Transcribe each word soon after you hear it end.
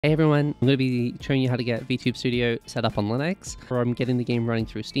Hey everyone, I'm going to be showing you how to get Vtube Studio set up on Linux, from getting the game running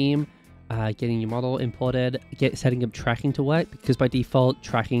through Steam, getting your model imported, setting up tracking to work, because by default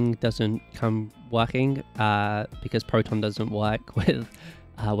tracking doesn't come working because Proton doesn't work with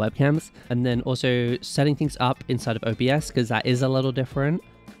webcams, and then also setting things up inside of OBS because that is a little different.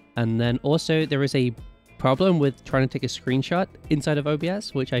 And then also there is a problem with trying to take a screenshot inside of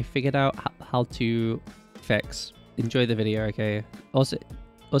OBS, which I figured out how to fix. Enjoy the video, okay? Also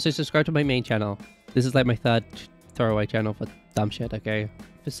subscribe to my main channel. This is like my third throwaway channel for dumb shit, okay?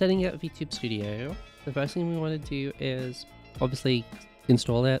 For setting up Vtube Studio, the first thing we want to do is obviously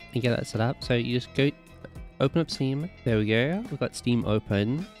install it and get it set up. So you just go open up Steam. There we go. We've got Steam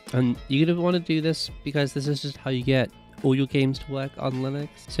open. And you're going to want to do this because this is just how you get all your games to work on Linux.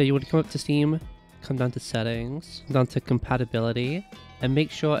 So you want to come up to Steam, come down to settings, down to compatibility, and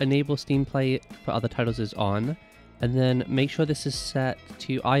make sure enable Steam Play for other titles is on. And then make sure this is set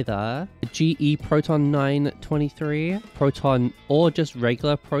to either GE Proton 923, Proton, or just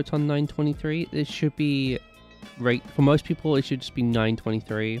regular Proton 923. It should be, for most people, it should just be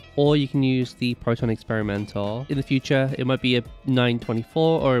 923. Or you can use the Proton Experimental. In the future, it might be a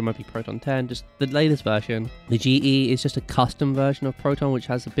 924 or it might be Proton 10, just the latest version. The GE is just a custom version of Proton, which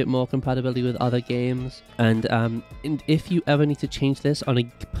has a bit more compatibility with other games. And if you ever need to change this on a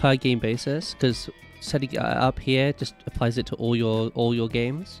per game basis, because setting it up here just applies it to all your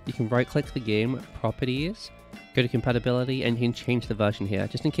games. You can right click the game, properties, go to compatibility, and you can change the version here.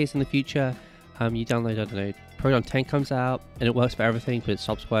 Just in case in the future you download, I don't know, Proton 10 comes out and it works for everything but it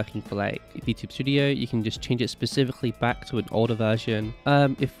stops working for like Vtube Studio, you can just change it specifically back to an older version.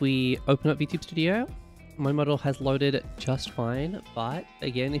 If we open up Vtube Studio, my model has loaded just fine, but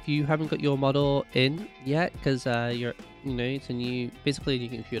again, if you haven't got your model in yet because it's basically a new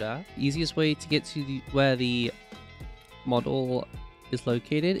computer, the easiest way to get to where the model is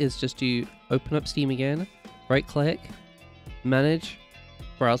located is just to open up Steam again, right click, manage,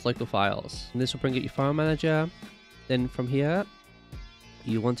 browse local files, and this will bring up your file manager. Then from here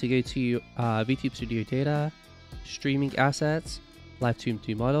you want to go to Vtube Studio data, streaming assets, Vtube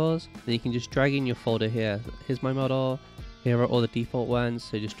 2 models. Then you can just drag in your folder here. Here's my model, here are all the default ones,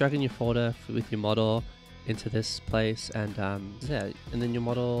 so just drag in your folder with your model into this place, and and then your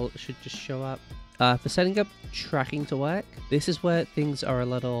model should just show up. For setting up tracking to work, this is where things are a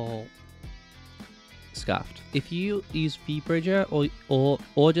little scuffed. If you use vBridger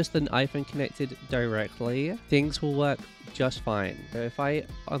or just an iPhone connected directly, things will work just fine. So if I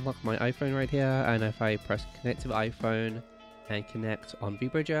unlock my iPhone right here, and if I press connect to iPhone and connect on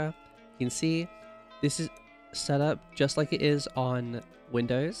vBridger, you can see this is set up just like it is on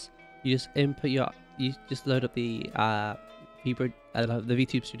Windows. You just you just load up the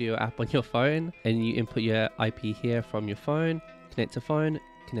Vtube Studio app on your phone, and you input your IP here from your phone, connect to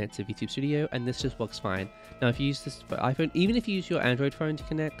Vtube Studio, and this just works fine. Now if you use this for iPhone, even if you use your Android phone to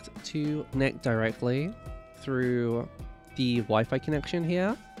connect directly through the Wi-Fi connection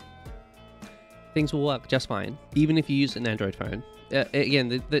here, things will work just fine, even if you use an Android phone. Again,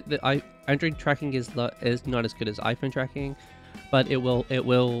 the Android tracking is not as good as iPhone tracking, but it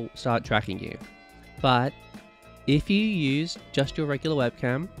will start tracking you. But if you use just your regular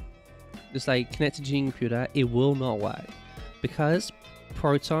webcam, just like connected to your computer, it will not work, because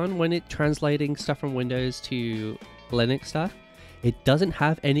Proton, when it's translating stuff from Windows to Linux stuff, it doesn't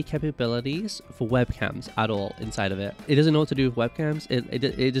have any capabilities for webcams at all inside of it. It doesn't know what to do with webcams.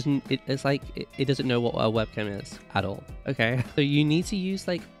 It doesn't know what a webcam is at all. Okay, so you need to use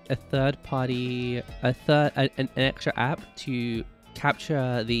like a third party, an extra app to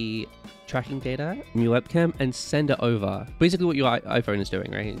capture the tracking data from your webcam and send it over. Basically what your iPhone is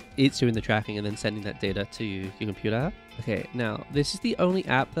doing, right? It's doing the tracking and then sending that data to your computer. Okay, now this is the only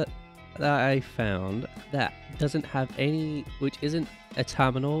app that I found that doesn't have any, which isn't a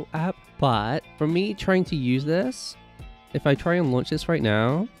terminal app. But for me trying to use this, if I try and launch this right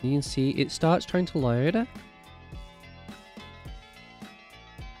now, you can see it starts trying to load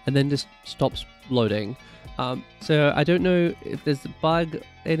and then just stops loading. So I don't know if there's a bug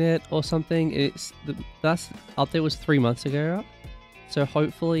in it or something. The last update was 3 months ago, so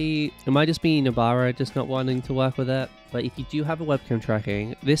hopefully it might just be Nabara just not wanting to work with it. But if you do have a webcam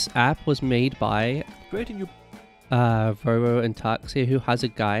tracking, this app was made by Voro and Tux here, who has a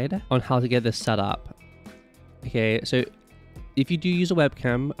guide on how to get this set up. Okay, so if you do use a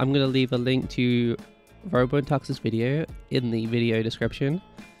webcam, I'm going to leave a link to Voro and Tux's video in the video description,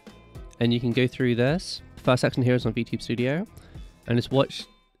 and you can go through this. The first section here is on Vtube Studio, and just watch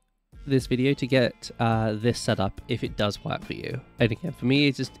this video to get this set up if it does work for you. And again, for me,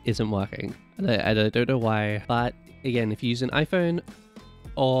 it just isn't working, and I don't know why. But again, if you use an iPhone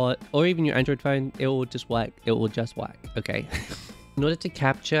or even your Android phone, it will just work. It will just work. Okay. In order to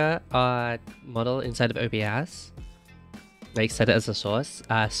capture our model inside of OBS, like set it as a source,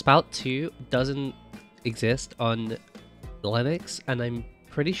 Spout 2 doesn't exist on Linux, and I'm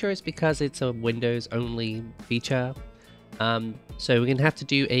pretty sure it's because it's a Windows only feature. So we're gonna have to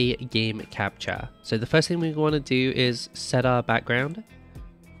do a game capture. So the first thing we want to do is set our background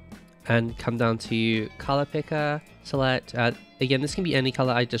and come down to color picker, select, again this can be any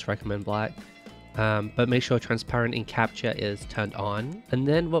color, I just recommend black, but make sure transparent in capture is turned on. And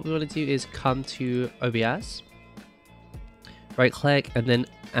then what we want to do is come to OBS, right click, and then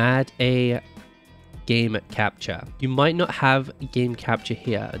add a game capture. You might not have game capture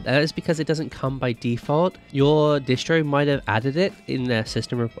here. That is because it doesn't come by default. Your distro might have added it in their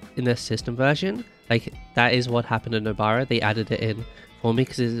system version. Like that is what happened in Nobara. They added it in for me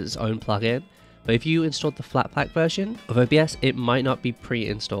because it's its own plugin. But if you installed the Flatpak version of OBS, it might not be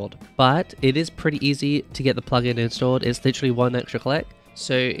pre-installed. But it is pretty easy to get the plugin installed. It's literally one extra click.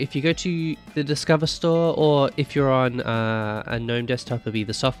 So if you go to the Discover Store, or if you're on a GNOME desktop, it'll be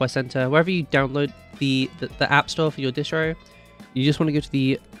the Software Center, wherever you download the App Store for your distro, you just want to go to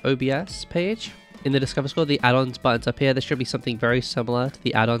the OBS page. In the Discover Store, the add-ons button's up here. There should be something very similar to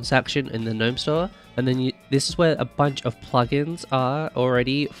the add-on section in the GNOME Store. And then this is where a bunch of plugins are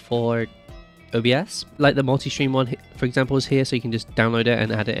already for OBS. Like the multi-stream one, for example, is here, so you can just download it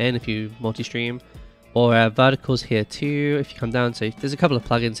and add it in if you multi-stream. Or verticals here too, if you come down. So there's a couple of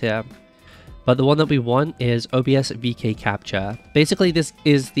plugins here. But the one that we want is OBS VK Capture. Basically, this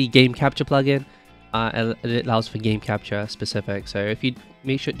is the game capture plugin. And it allows for game capture specific. So if you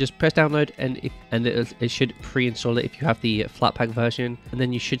make sure, just press download, and it should pre-install it if you have the Flatpak version. And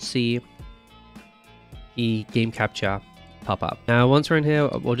then you should see the game capture pop up. Now once we're in here,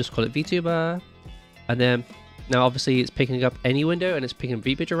 we'll just call it Vtuber. And then now obviously it's picking up any window, and it's picking up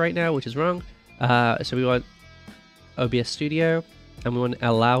VPicture right now, which is wrong. So we want OBS Studio, and we want to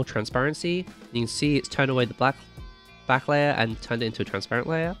allow transparency. You can see it's turned away the back layer and turned it into a transparent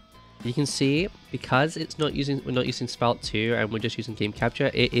layer. You can see because we're not using Spout 2 and we're just using game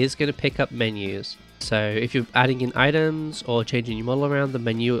capture, it is going to pick up menus. So if you're adding in items or changing your model around, the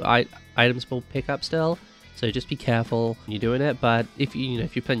menu items will pick up still. So just be careful when you're doing it. But if you're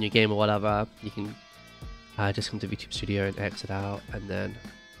playing your game or whatever, you can just come to Vtube Studio and exit out, and then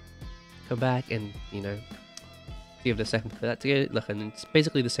come back and give it a second for that to get look, and it's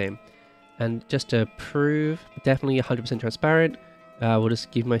basically the same. And just to prove definitely 100% transparent, we'll just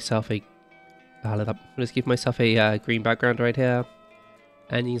give myself a green background right here,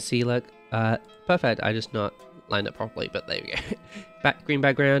 and you can see, look, perfect. I just not lined up properly, but there we go. Green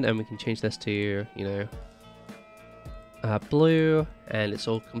background, and we can change this to blue, and it's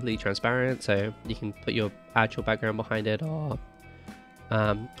all completely transparent, so you can put your actual background behind it, or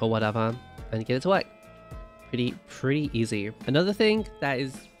whatever, and get it to work. Pretty easy. Another thing that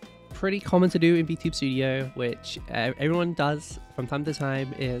is pretty common to do in Vtube Studio, which everyone does from time to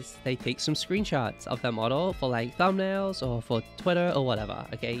time, is they take some screenshots of their model for like thumbnails or for Twitter or whatever.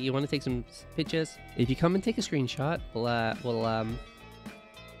 Okay, you want to take some pictures. If you come and take a screenshot, we'll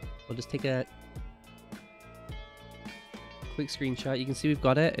just take a quick screenshot. You can see we've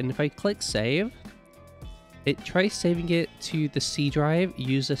got it, and if I click save, it tries saving it to the C drive,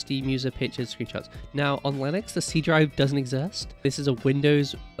 user Steam user pictures screenshots. Now on Linux, the C drive doesn't exist. This is a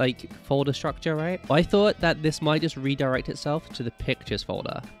Windows like folder structure, right? I thought that this might just redirect itself to the pictures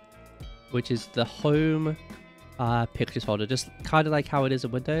folder, which is the home pictures folder, just kind of like how it is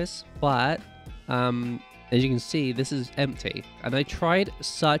in Windows. But as you can see, this is empty. And I tried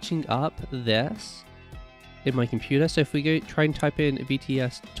searching up this in my computer. So if we go try and type in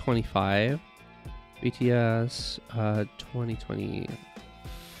VTS 25, VTS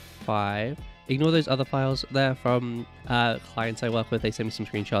 2025. Ignore those other files. They're from clients I work with. They send me some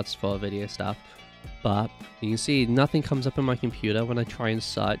screenshots for video stuff. But you can see nothing comes up in my computer when I try and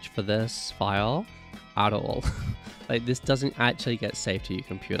search for this file at all. Like this doesn't actually get saved to your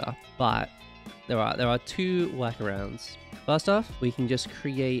computer. But there are two workarounds. First off, we can just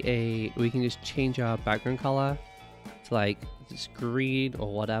change our background color to like just green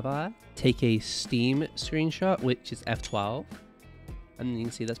or whatever. Take a Steam screenshot, which is F12, and you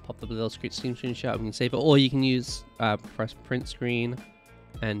can see that's popped up a little Steam screenshot. We can save it, or you can use press print screen,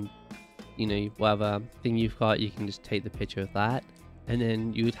 and whatever thing you've got, you can just take the picture of that, and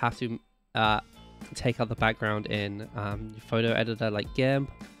then you would have to take out the background in your photo editor like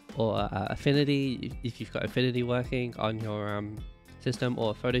GIMP or Affinity, if you've got Affinity working on your system,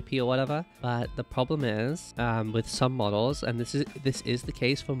 or Photopea or whatever. But the problem is with some models, and this is the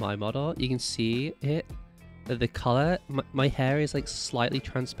case for my model, you can see it the color, my hair is like slightly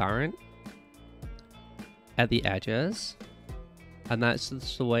transparent at the edges, and that's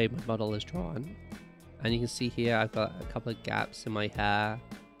just the way my model is drawn. And you can see here I've got a couple of gaps in my hair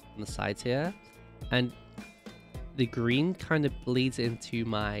on the sides here, and the green kind of bleeds into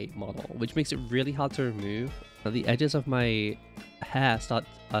my model, which makes it really hard to remove. Now the edges of my hair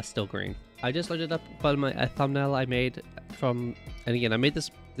are still green. I just loaded up a thumbnail I made from, and again I made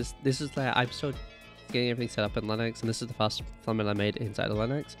this is like, I'm still getting everything set up in Linux, and this is the first thumbnail I made inside of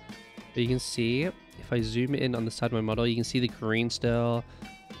Linux. But you can see, if I zoom in on the side of my model, you can see the green still.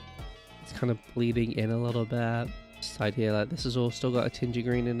 It's kind of bleeding in a little bit. Side here, like this is all still got a tinge of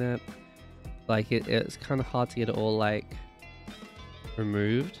green in it. Like it's kind of hard to get it all like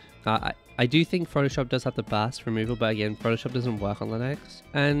removed. I do think Photoshop does have the best removal, but again, Photoshop doesn't work on Linux.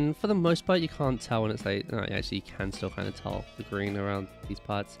 And for the most part, you can't tell when it's like, no, actually you can still kind of tell the green around these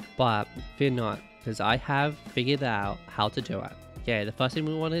parts. But fear not, because I have figured out how to do it. Okay, the first thing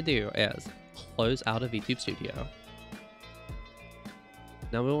we want to do is close out of Vtube Studio.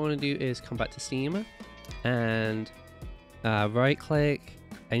 Now what we want to do is come back to Steam and right click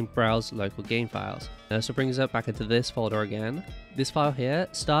and browse local game files. Now this will bring us up back into this folder again. This file here,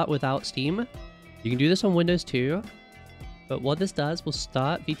 start without Steam. You can do this on Windows too, but what this does will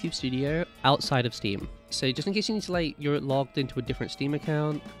start Vtube Studio outside of Steam. So just in case you need to like, you're logged into a different Steam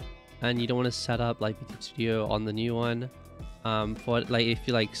account and you don't want to set up like Vtube Studio on the new one, for like if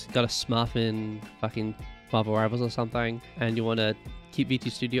you like got a Smurf in fucking Marvel Rivals or something and you want to keep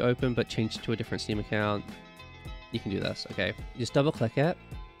Vtube Studio open but change it to a different Steam account, you can do this. Okay, just double click it,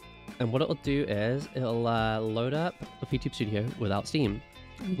 and what it'll do is it'll load up Vtube Studio without Steam.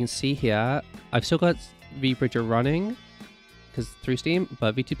 You can see here I've still got VBridger running because through Steam,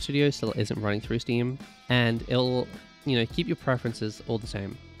 but Vtube Studio still isn't running through Steam, and it'll, you know, keep your preferences all the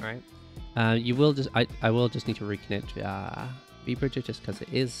same, right? You will just I will just need to reconnect VBridger just because it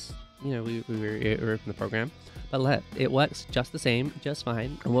is, you know, we opened the program, but it works just the same, just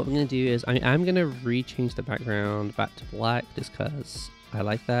fine. And what we're going to do is I am going to re-change the background back to black just because I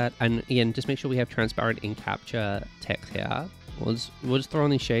like that. And again, just make sure we have transparent in capture text here. We'll just throw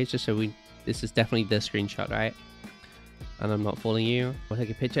on these shades just so this is definitely the screenshot, right? And I'm not fooling you. We'll take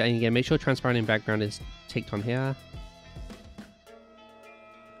a picture, and again, make sure transparent in background is ticked on here.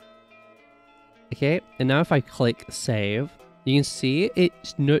 Okay, and now if I click save, you can see it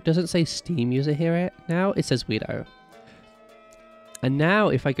doesn't say Steam user here now, it says weeto. And now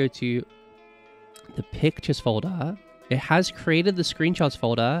if I go to the pictures folder, it has created the screenshots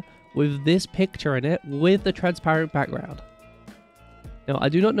folder with this picture in it with the transparent background. Now I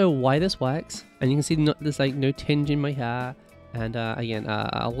do not know why this works, and you can see there's like no tinge in my hair. And again,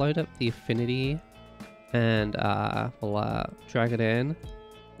 I'll load up the affinity and we'll drag it in.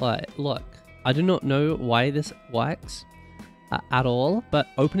 But look, I do not know why this works at all, but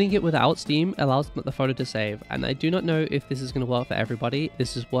opening it without Steam allows the photo to save, and I do not know if this is going to work for everybody.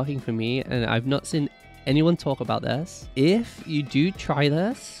 This is working for me, and I've not seen anyone talk about this. If you do try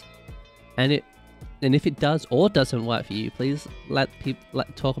this, and if it does or doesn't work for you, please let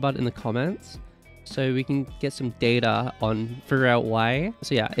talk about it in the comments so we can get some data on figure out why.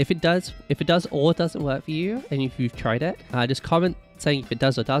 So yeah, if it does or doesn't work for you, and if you've tried it, just comment saying if it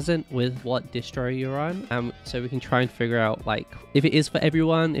does or doesn't with what distro you're on, so we can try and figure out like if it is for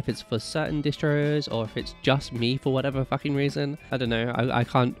everyone, if it's for certain distros, or if it's just me for whatever fucking reason. I don't know. I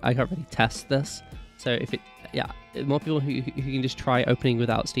can't really test this. So if more people who can just try opening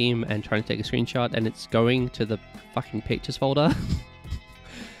without Steam and trying to take a screenshot and it's going to the fucking pictures folder,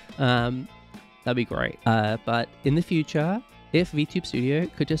 that'd be great. But in the future, if Vtube Studio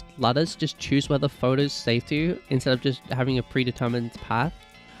could just let us just choose where the photos save to instead of just having a predetermined path,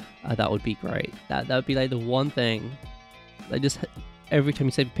 that would be great. That would be like the one thing. Like just every time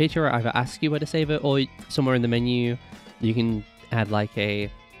you save a picture, I either ask you where to save it, or somewhere in the menu you can add like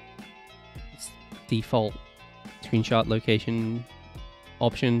a default screenshot location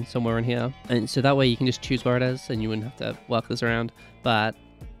option somewhere in here, and so that way you can just choose where it is and you wouldn't have to work this around. But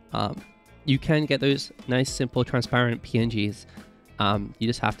you can get those nice, simple, transparent PNGs. You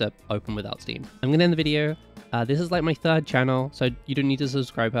just have to open without Steam. I'm going to end the video. This is like my third channel, so you don't need to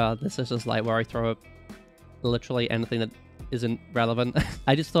subscribe here. This is just like where I throw up literally anything that isn't relevant.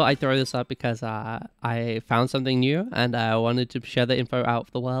 I just thought I'd throw this up because I found something new and I wanted to share the info out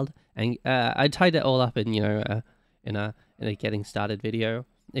for the world. And I tied it all up in, you know, in a getting started video.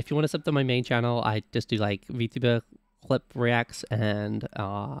 If you want to sub to my main channel, I just do like VTuber clip reacts and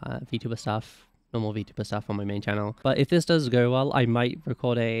VTuber stuff, normal VTuber stuff on my main channel. But if this does go well, I might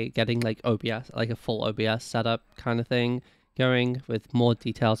record getting like OBS, like a full OBS setup kind of thing going with more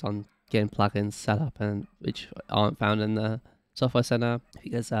details on getting plugins set up and which aren't found in the software center,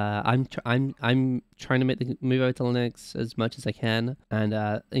 because I'm trying to make the move over to Linux as much as I can,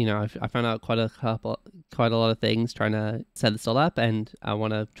 and you know, I found out quite a lot of things trying to set this all up, and I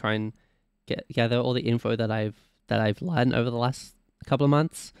want to try and gather all the info that I've learned over the last couple of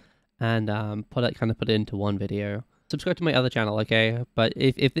months, and put it into one video. Subscribe to my other channel, okay? But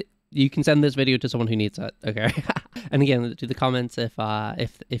if you can send this video to someone who needs it, okay? And again, do the comments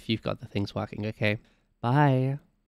if you've got the things working, okay? Bye.